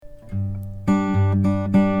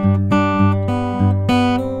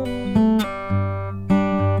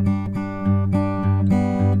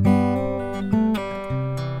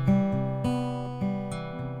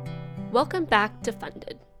back to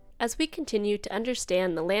Funded, as we continue to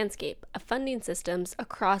understand the landscape of funding systems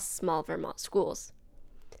across small Vermont schools.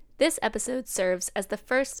 This episode serves as the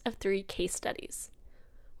first of 3 case studies.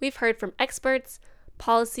 We've heard from experts,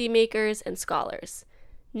 policymakers, and scholars.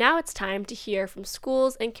 Now it's time to hear from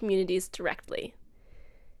schools and communities directly.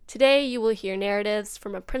 Today you will hear narratives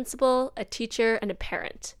from a principal, a teacher, and a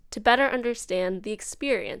parent to better understand the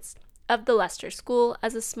experience of the Leicester School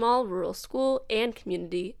as a small rural school and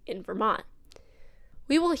community in Vermont.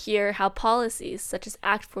 We will hear how policies such as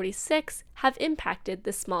Act 46 have impacted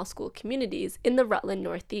the small school communities in the Rutland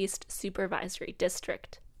Northeast Supervisory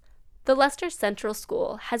District. The Leicester Central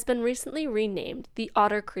School has been recently renamed the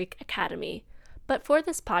Otter Creek Academy, but for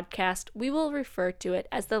this podcast, we will refer to it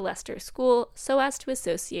as the Leicester School so as to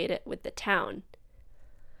associate it with the town.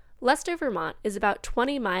 Leicester, Vermont is about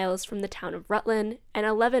 20 miles from the town of Rutland and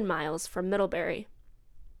 11 miles from Middlebury.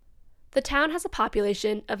 The town has a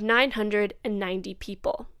population of 990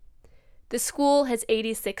 people. The school has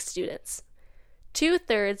 86 students.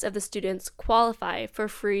 2/3 of the students qualify for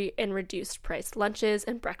free and reduced price lunches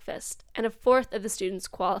and breakfast, and 1/4 of the students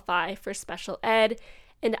qualify for special ed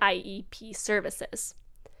and IEP services.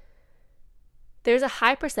 There's a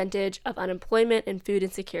high percentage of unemployment and food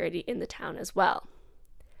insecurity in the town as well.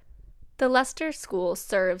 The Leicester School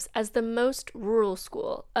serves as the most rural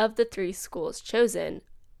school of the 3 schools chosen.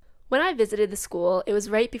 When I visited the school, it was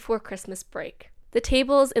right before Christmas break. The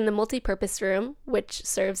tables in the multipurpose room, which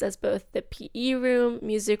serves as both the PE room,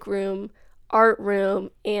 music room, art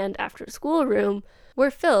room, and after-school room, were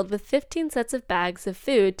filled with 15 sets of bags of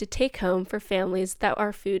food to take home for families that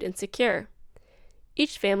are food insecure.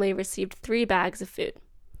 Each family received 3 bags of food.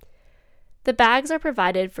 The bags are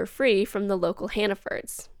provided for free from the local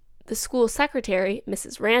Hannafords. The school secretary,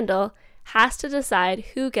 Mrs. Randall, has to decide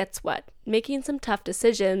who gets what, making some tough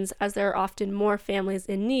decisions as there are often more families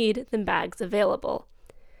in need than bags available.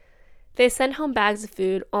 They send home bags of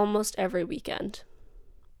food almost every weekend.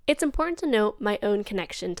 It's important to note my own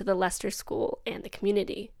connection to the Leicester School and the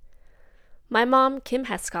community. My mom, Kim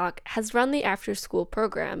Hescock, has run the after-school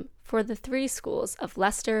program for the 3 schools of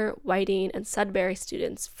Leicester, Whiting, and Sudbury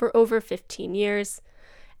students for over 15 years,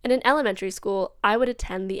 and in elementary school, I would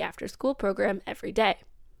attend the after-school program every day.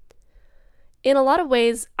 In a lot of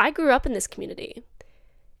ways, I grew up in this community.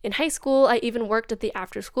 In high school, I even worked at the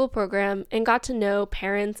after-school program and got to know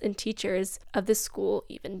parents and teachers of the school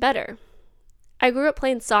even better. I grew up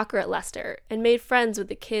playing soccer at Leicester and made friends with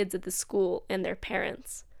the kids at the school and their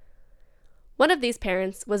parents. One of these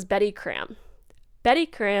parents was Betty Cram. Betty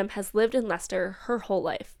Cram has lived in Leicester her whole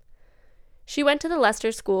life. She went to the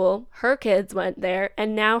Leicester School, her kids went there,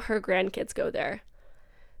 and now her grandkids go there.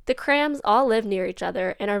 The Crams all live near each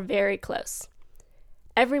other and are very close.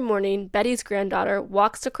 Every morning, Betty's granddaughter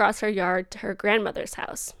walks across her yard to her grandmother's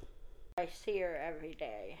house. I see her every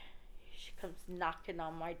day. She comes knocking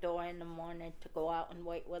on my door in the morning to go out and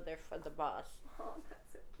wait with her for the bus. Oh,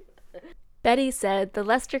 that's so cute. Betty said the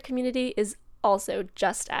Leicester community is also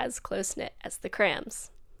just as close-knit as the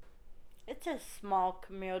Crams. It's a small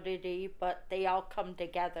community, but they all come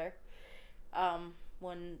together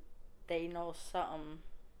when they know something.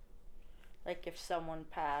 Like if someone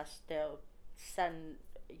passed, they'll send,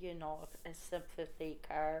 a sympathy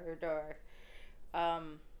card, or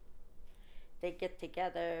they get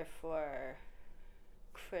together for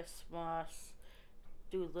Christmas,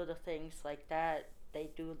 do little things like that.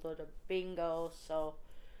 They do little bingo so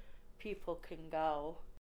people can go.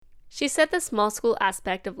 She said the small school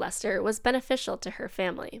aspect of Leicester was beneficial to her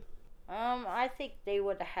family. I think they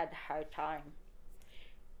would have had a hard time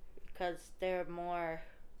because they're more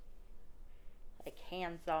like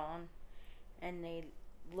hands-on and they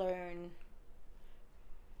learn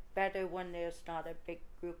better when there's not a big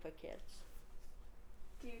group of kids.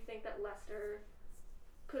 Do you think that Leicester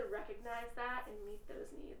could recognize that and meet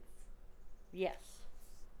those needs? Yes.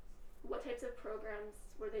 What types of programs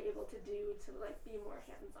were they able to do to be more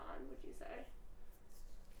hands-on, would you say?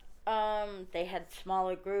 They had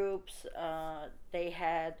smaller groups. They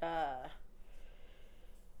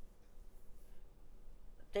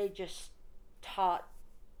just taught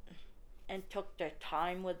and took their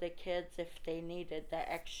time with the kids if they needed the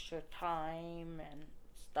extra time and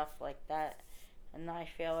stuff like that. And I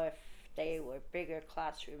feel if they were bigger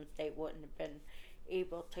classrooms, they wouldn't have been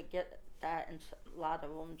able to get that, and a lot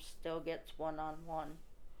of them still gets one-on-one.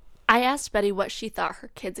 I asked Betty what she thought her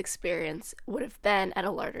kids' experience would have been at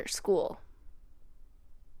a larger school.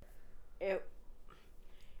 It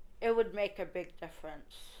would make a big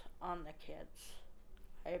difference on the kids,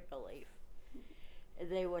 I believe.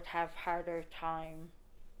 They would have harder time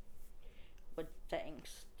with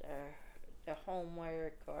things. Their to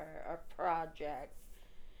homework or a project.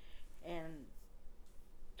 And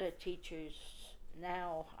the teachers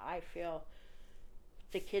now, I feel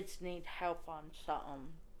the kids need help on something,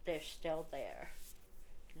 they're still there.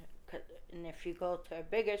 And if you go to a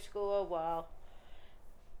bigger school, well,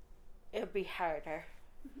 it'll be harder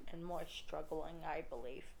and more struggling, I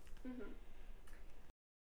believe. Mm-hmm.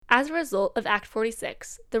 As a result of Act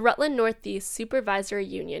 46, the Rutland Northeast Supervisory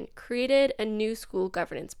Union created a new school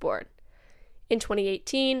governance board. In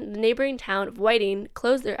 2018, the neighboring town of Whiting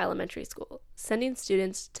closed their elementary school, sending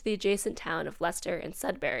students to the adjacent town of Leicester and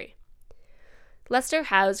Sudbury. Leicester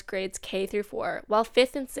housed grades K through 4, while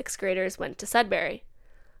 5th and 6th graders went to Sudbury.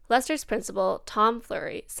 Leicester's principal, Tom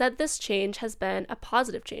Fleury, said this change has been a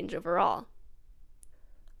positive change overall.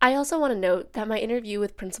 I also want to note that my interview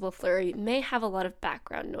with Principal Fleury may have a lot of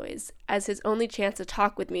background noise, as his only chance to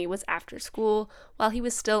talk with me was after school while he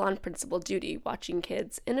was still on principal duty watching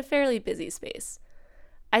kids in a fairly busy space.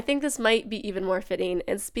 I think this might be even more fitting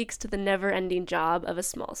and speaks to the never-ending job of a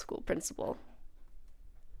small school principal.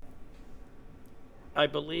 I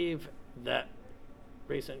believe that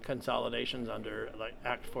recent consolidations under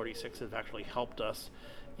Act 46 have actually helped us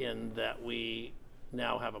in that we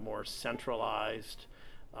now have a more centralized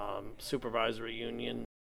supervisory union.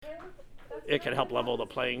 It can help level the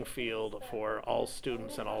playing field for all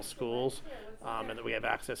students and all schools, and that we have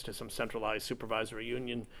access to some centralized supervisory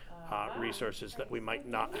union resources that we might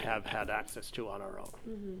not have had access to on our own.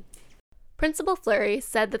 Mm-hmm. Principal Fleury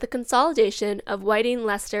said that the consolidation of Whiting,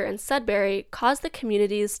 Leicester, and Sudbury caused the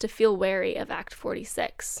communities to feel wary of Act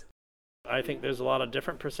 46. I think there's a lot of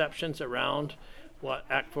different perceptions around what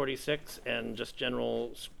Act 46 and just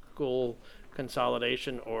general school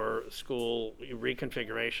consolidation or school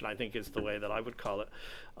reconfiguration, I think is the way that I would call it,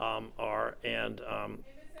 are. And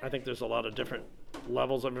I think there's a lot of different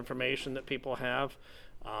levels of information that people have.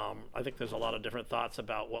 I think there's a lot of different thoughts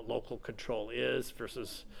about what local control is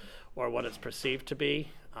versus or what it's perceived to be.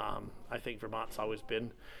 I think Vermont's always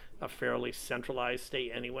been a fairly centralized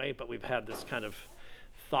state anyway, but we've had this kind of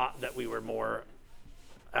thought that we were more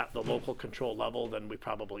at the local control level than we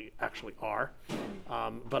probably actually are.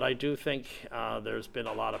 But I do think there's been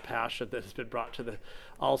a lot of passion that has been brought to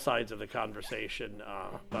all sides of the conversation.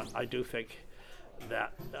 But I do think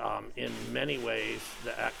that in many ways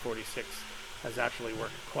the Act 46 has actually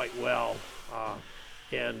worked quite well,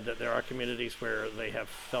 and that there are communities where they have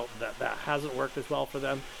felt that that hasn't worked as well for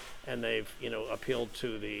them, and they've appealed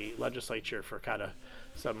to the legislature for kind of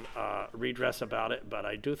some redress about it. But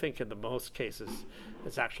I do think in the most cases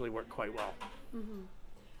it's actually worked quite well. Mm-hmm.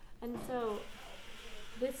 And so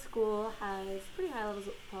this school has pretty high levels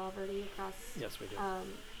of poverty across. Yes, we do.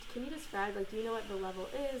 Can you describe, do you know what the level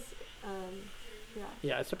is?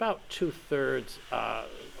 Yeah, it's about 2/3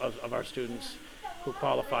 of our students who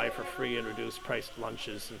qualify for free and reduced priced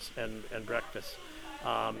lunches and breakfast.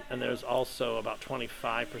 And there's also about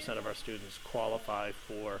 25% of our students qualify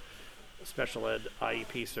for special ed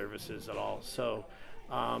IEP services at all. So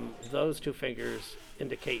those two figures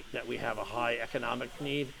indicate that we have a high economic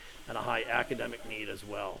need and a high academic need as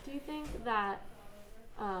well. Do you think that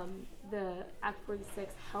the Act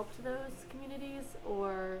 46 helped those communities,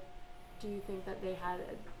 or do you think that they had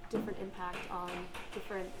a different impact on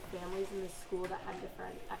different families in the school that had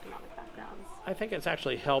different economic backgrounds? I think it's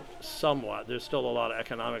actually helped somewhat. There's still a lot of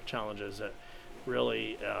economic challenges that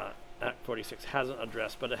really Act 46 hasn't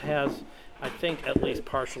addressed, but it has, I think, at least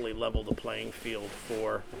partially leveled the playing field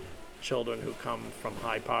for children who come from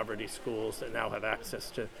high poverty schools that now have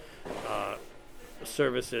access to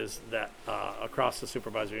services that across the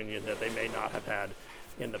supervisory union that they may not have had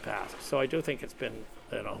in the past. So I do think it's been,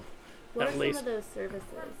 what at are least some of those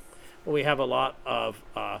services? Well, we have a lot of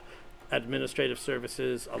administrative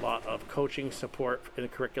services, a lot of coaching support in the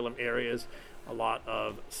curriculum areas, a lot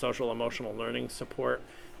of social emotional learning support.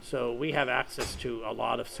 So we have access to a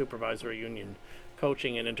lot of supervisory union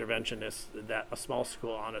coaching and interventionists that a small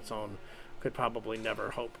school on its own could probably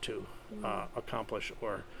never hope to accomplish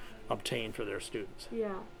or obtain for their students.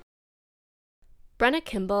 Yeah. Brenna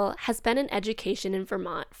Kimball has been in education in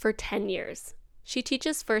Vermont for 10 years. She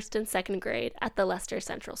teaches 1st and 2nd grade at the Leicester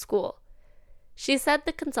Central School. She said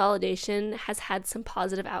the consolidation has had some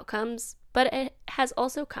positive outcomes, but it has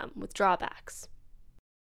also come with drawbacks.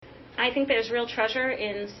 I think there's real treasure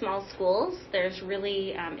in small schools. There's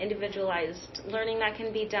really individualized learning that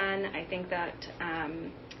can be done. I think that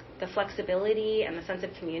the flexibility and the sense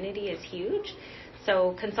of community is huge.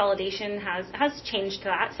 So consolidation has changed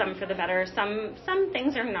that, some for the better. Some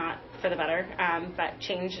things are not for the better, but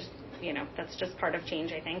change, that's just part of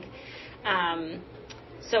change, I think.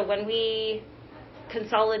 So when we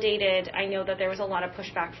consolidated. I know that there was a lot of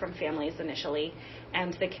pushback from families initially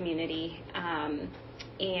and the community.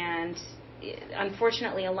 And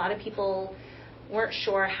unfortunately, a lot of people weren't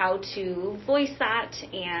sure how to voice that,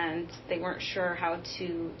 and they weren't sure how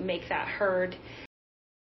to make that heard.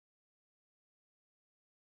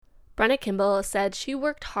 Brenna Kimball said she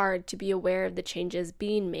worked hard to be aware of the changes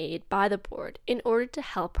being made by the board in order to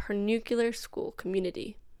help her nuclear school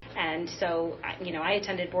community. And so, I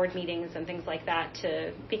attended board meetings and things like that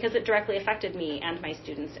because it directly affected me and my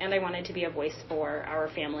students, and I wanted to be a voice for our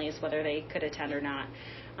families, whether they could attend or not.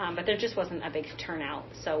 But there just wasn't a big turnout.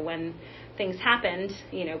 So when things happened,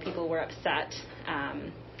 people were upset.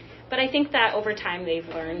 But I think that over time they've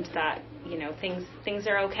learned that, things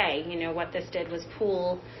are okay. What this did was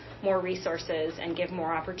pool more resources and give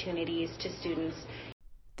more opportunities to students.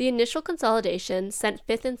 The initial consolidation sent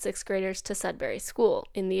 5th and 6th graders to Sudbury School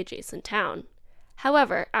in the adjacent town.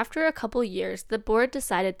 However, after a couple years, the board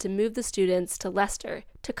decided to move the students to Leicester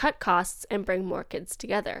to cut costs and bring more kids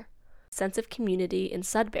together. Sense of community in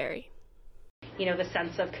Sudbury. The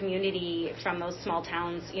sense of community from those small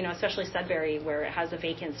towns, especially Sudbury, where it has a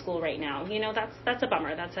vacant school right now, that's a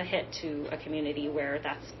bummer. That's a hit to a community where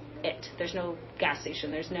that's it. There's no gas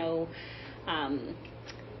station. There's no,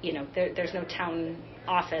 there's no town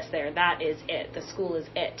office there. That is it. The school is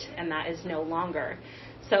it, and that is no longer.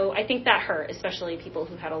 So I think that hurt, especially people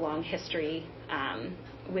who had a long history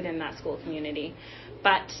within that school community.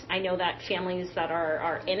 But I know that families that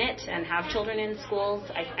are in it and have children in schools,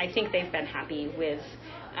 I think they've been happy with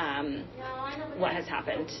what has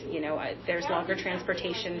happened. There's longer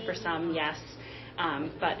transportation for some, yes,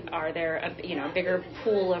 but are there a bigger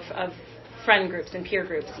pool of friend groups and peer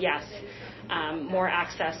groups? Yes. More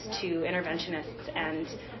access to interventionists and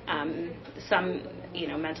some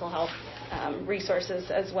mental health resources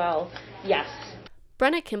as well? Yes.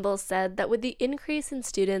 Brenna Kimball said that with the increase in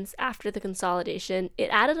students after the consolidation, it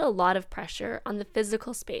added a lot of pressure on the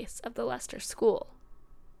physical space of the Leicester School.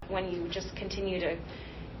 When you just continue to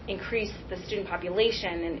increase the student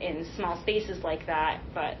population in small spaces like that,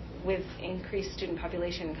 but with increased student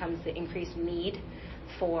population comes the increased need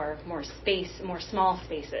for more space, more small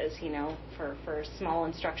spaces, for small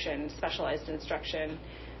instruction, specialized instruction,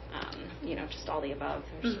 just all the above.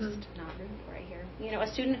 There's just not room for it here. A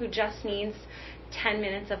student who just needs 10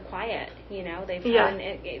 minutes of quiet,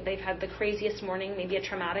 they've had the craziest morning, maybe a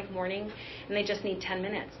traumatic morning, and they just need 10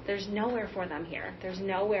 minutes. There's nowhere for them here. There's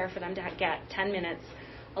nowhere for them to get 10 minutes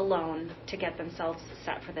alone to get themselves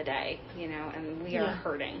set for the day, and we are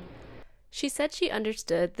hurting. She said she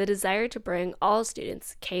understood the desire to bring all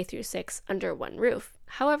students K through 6 under one roof.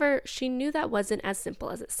 However, she knew that wasn't as simple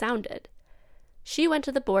as it sounded. She went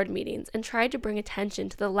to the board meetings and tried to bring attention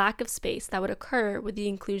to the lack of space that would occur with the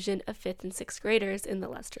inclusion of 5th and 6th graders in the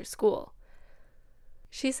Leicester School.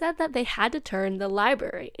 She said that they had to turn the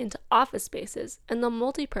library into office spaces, and the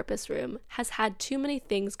multipurpose room has had too many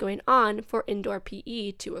things going on for indoor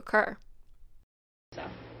PE to occur.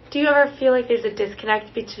 Do you ever feel like there's a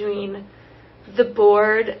disconnect between the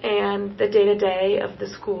board and the day-to-day of the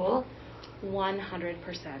school?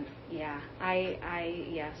 100%. Yeah.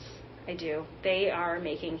 Yes, I do. They are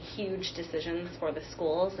making huge decisions for the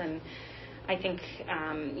schools, and I think,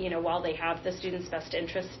 while they have the students' best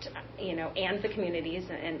interest, and the communities,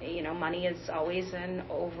 and, money is always an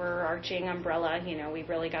overarching umbrella. We've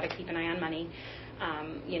really got to keep an eye on money.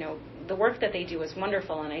 The work that they do is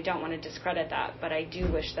wonderful, and I don't want to discredit that, but I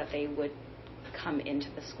do wish that they would come into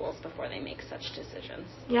the schools before they make such decisions.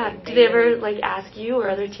 Yeah. Do they ever ask you or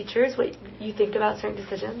other teachers what you think about certain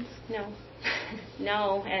decisions? No.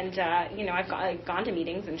 No. And I've gone to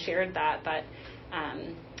meetings and shared that, but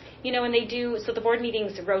and they do. So the board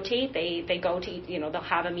meetings rotate. They go to they'll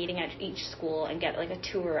have a meeting at each school and get a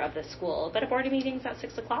tour of the school. But a board meeting's at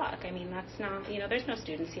 6:00. I mean, that's not there's no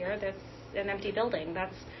students here. That's an empty building.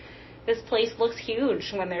 This place looks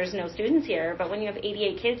huge when there's no students here, but when you have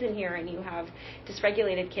 88 kids in here and you have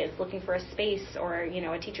dysregulated kids looking for a space, or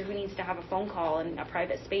a teacher who needs to have a phone call and a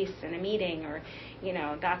private space and a meeting, or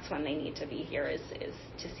that's when they need to be here, is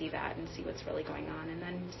to see that and see what's really going on, and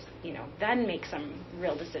then then make some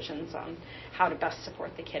real decisions on how to best support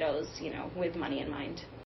the kiddos with money in mind.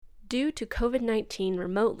 Due to COVID-19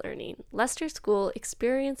 remote learning, Leicester School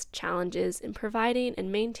experienced challenges in providing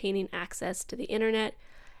and maintaining access to the internet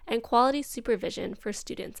and quality supervision for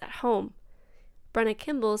students at home. Brenna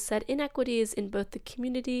Kimball said inequities in both the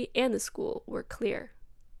community and the school were clear.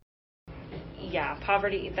 Yeah,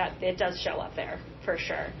 poverty, that it does show up there, for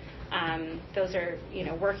sure. Those are,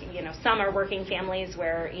 working, some are working families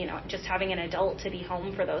where, just having an adult to be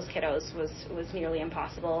home for those kiddos was nearly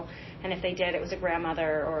impossible. And if they did, it was a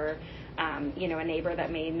grandmother or, a neighbor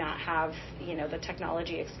that may not have, the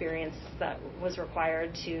technology experience that was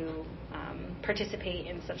required to participate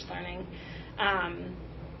in such learning.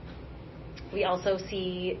 We also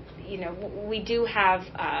see, we do have,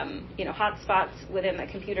 hotspots within the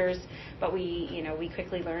computers, but we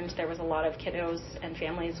quickly learned there was a lot of kiddos and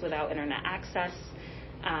families without internet access.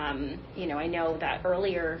 I know that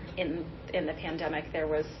earlier in the pandemic there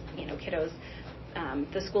was, kiddos,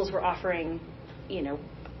 the schools were offering,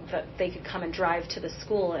 that they could come and drive to the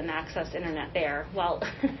school and access internet there. Well,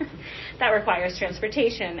 that requires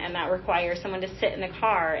transportation, and that requires someone to sit in a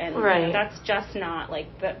car, and right. That's just not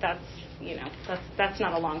that's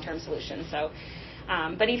not a long-term solution. So,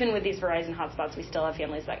 but even with these Verizon hotspots, we still have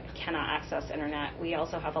families that cannot access internet. We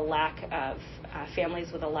also have a lack of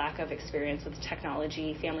families with a lack of experience with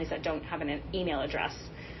technology, families that don't have an email address,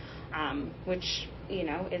 which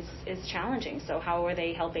is challenging. So how are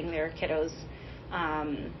they helping their kiddos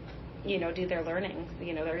do their learning?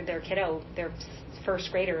 Their kiddo, their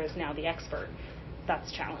first grader is now the expert.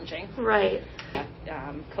 That's challenging. Right.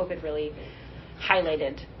 COVID really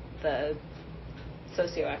highlighted the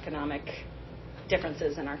socioeconomic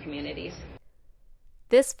differences in our communities.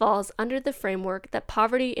 This falls under the framework that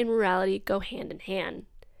poverty and rurality go hand in hand.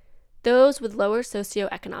 Those with lower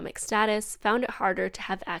socioeconomic status found it harder to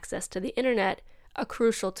have access to the internet, a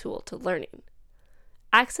crucial tool to learning.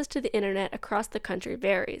 Access to the internet across the country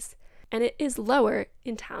varies, and it is lower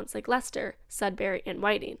in towns like Leicester, Sudbury, and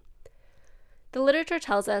Whiting. The literature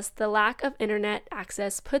tells us the lack of internet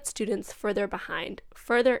access puts students further behind,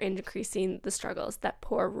 further increasing the struggles that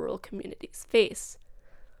poor rural communities face.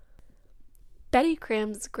 Betty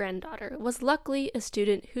Cram's granddaughter was luckily a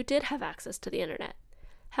student who did have access to the internet.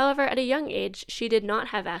 However, at a young age, she did not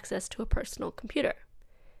have access to a personal computer.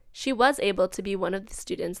 She was able to be one of the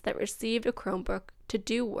students that received a Chromebook to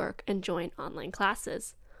do work and join online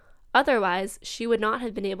classes. Otherwise, she would not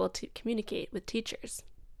have been able to communicate with teachers.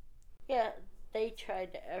 Yeah, they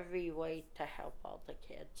tried every way to help all the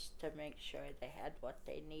kids to make sure they had what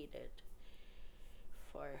they needed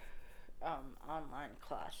for online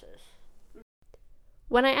classes.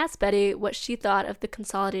 When I asked Betty what she thought of the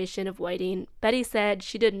consolidation of Whiting, Betty said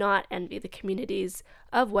she did not envy the communities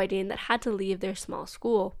of Whiting that had to leave their small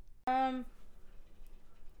school. I'm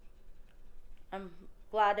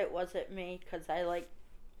glad it wasn't me, because I like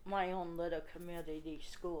my own little community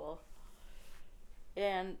school.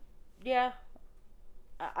 And yeah,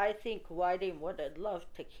 I think Whiting would have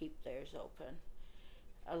loved to keep theirs open,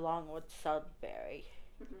 along with Sudbury.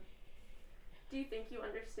 Mm-hmm. Do you think you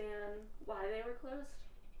understand why they were closed?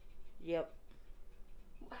 Yep.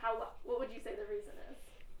 What would you say the reason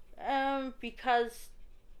is? Because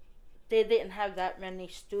they didn't have that many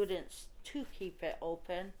students to keep it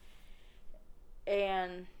open,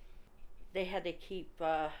 and they had to keep,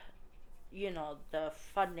 the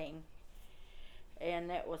funding,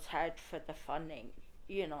 and it was hard for the funding,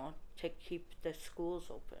 to keep the schools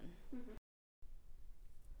open. Mm-hmm.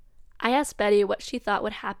 I asked Betty what she thought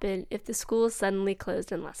would happen if the schools suddenly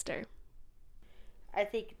closed in Leicester. I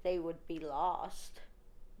think they would be lost.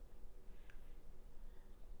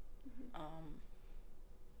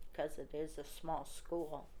 Because it is a small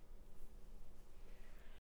school.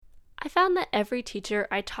 I found that every teacher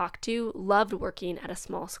I talked to loved working at a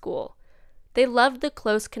small school. They loved the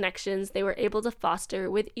close connections they were able to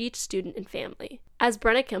foster with each student and family. As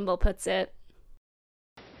Brenna Kimball puts it,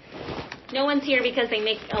 no one's here because they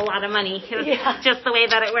make a lot of money. Yeah. It's just the way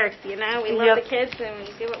that it works, We love Yep. the kids and we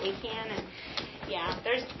do what we can. And yeah,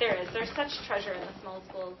 there's such treasure in the small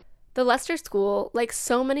schools. the Leicester School, like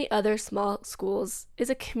so many other small schools, is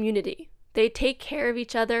a community. They take care of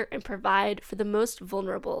each other and provide for the most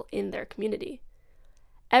vulnerable in their community.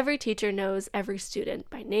 Every teacher knows every student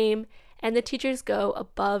by name, and the teachers go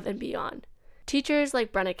above and beyond. Teachers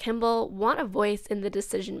like Brenna Kimball want a voice in the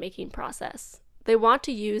decision-making process. They want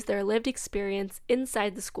to use their lived experience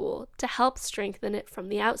inside the school to help strengthen it from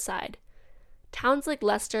the outside. Towns like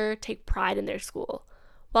Leicester take pride in their school,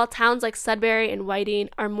 while towns like Sudbury and Whiting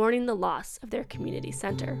are mourning the loss of their community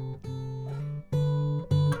center.